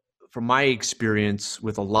from my experience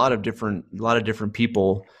with a lot of different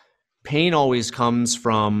people, pain always comes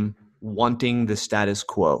from wanting the status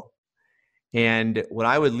quo. And what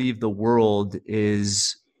I would leave the world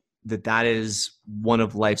is that is one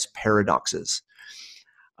of life's paradoxes.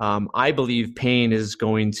 I believe pain is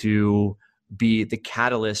going to be the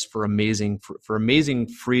catalyst for amazing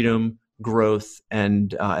freedom, growth,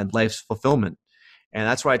 and life's fulfillment. And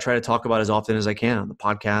that's why I try to talk about as often as I can on the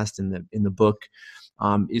podcast and in the book,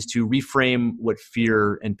 is to reframe what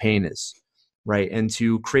fear and pain is, right? And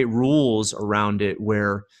to create rules around it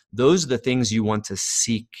where those are the things you want to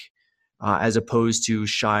seek, as opposed to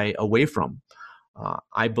shy away from.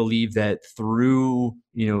 I believe that through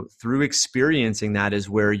experiencing that is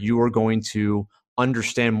where you are going to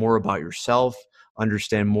understand more about yourself,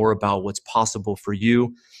 understand more about what's possible for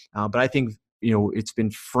you. But I think, it's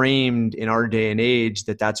been framed in our day and age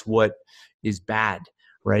that that's what is bad,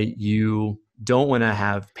 right? You don't want to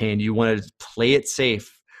have pain. You want to play it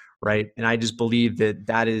safe, right? And I just believe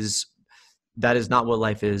that is not what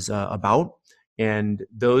life is about. And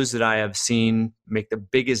those that I have seen make the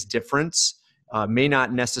biggest difference may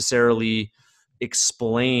not necessarily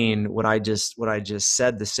explain what I just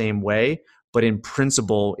said the same way, but in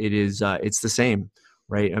principle, it's the same,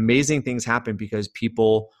 right? Amazing things happen because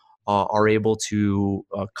people are able to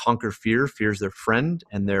conquer fear. Fear is their friend,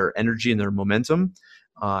 and their energy and their momentum,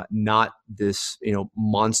 not this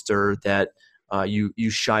monster that you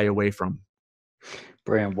shy away from.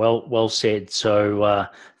 Brilliant. Well said. So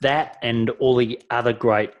that and all the other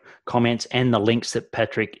great comments and the links that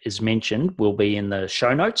Patrick has mentioned will be in the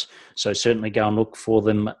show notes. So certainly go and look for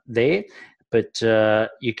them there. But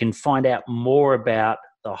you can find out more about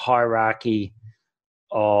the hierarchy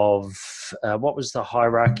of what was the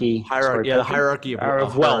hierarchy? The hierarchy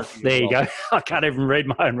of wealth. There you go. I can't even read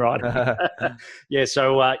my own writing. Yeah.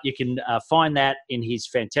 So you can find that in his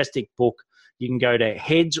fantastic book. You can go to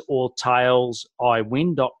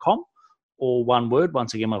headsortailsiwin.com, or one word.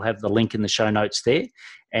 Once again, we'll have the link in the show notes there.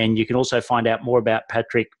 And you can also find out more about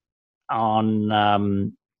Patrick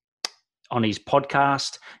on his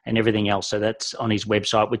podcast and everything else. So that's on his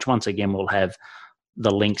website, which once again we'll have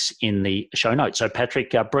the links in the show notes. So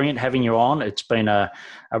Patrick, brilliant having you on. It's been a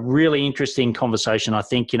really interesting conversation. I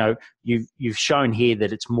think, you've shown here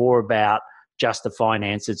that it's more about just the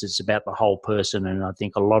finances. It's about the whole person. And I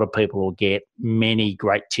think a lot of people will get many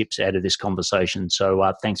great tips out of this conversation.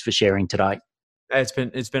 So thanks for sharing today. It's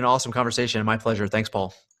been an awesome conversation. My pleasure. Thanks,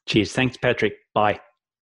 Paul. Cheers. Thanks, Patrick. Bye.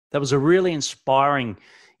 That was a really inspiring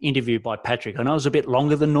interview by Patrick. I know it was a bit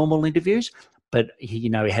longer than normal interviews, but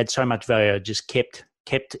he had so much value. I just kept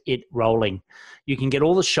it rolling. You can get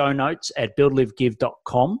all the show notes at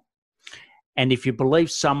buildlivegive.com. And if you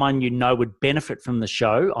believe someone would benefit from the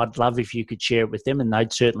show, I'd love if you could share it with them, and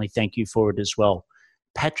they'd certainly thank you for it as well.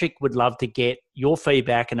 Patrick would love to get your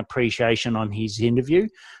feedback and appreciation on his interview.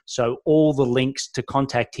 So all the links to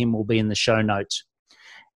contact him will be in the show notes.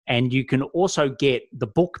 And you can also get the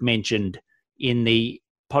book mentioned in the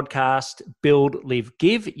podcast, Build, Live,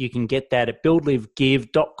 Give. You can get that at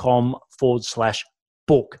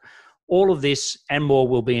buildlivegive.com/book. All of this and more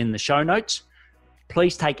will be in the show notes.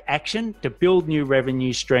 Please take action to build new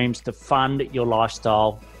revenue streams to fund your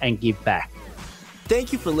lifestyle and give back.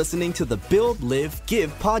 Thank you for listening to the Build, Live, Give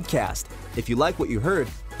podcast. If you like what you heard,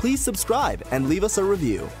 please subscribe and leave us a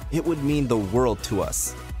review. It would mean the world to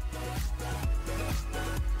us.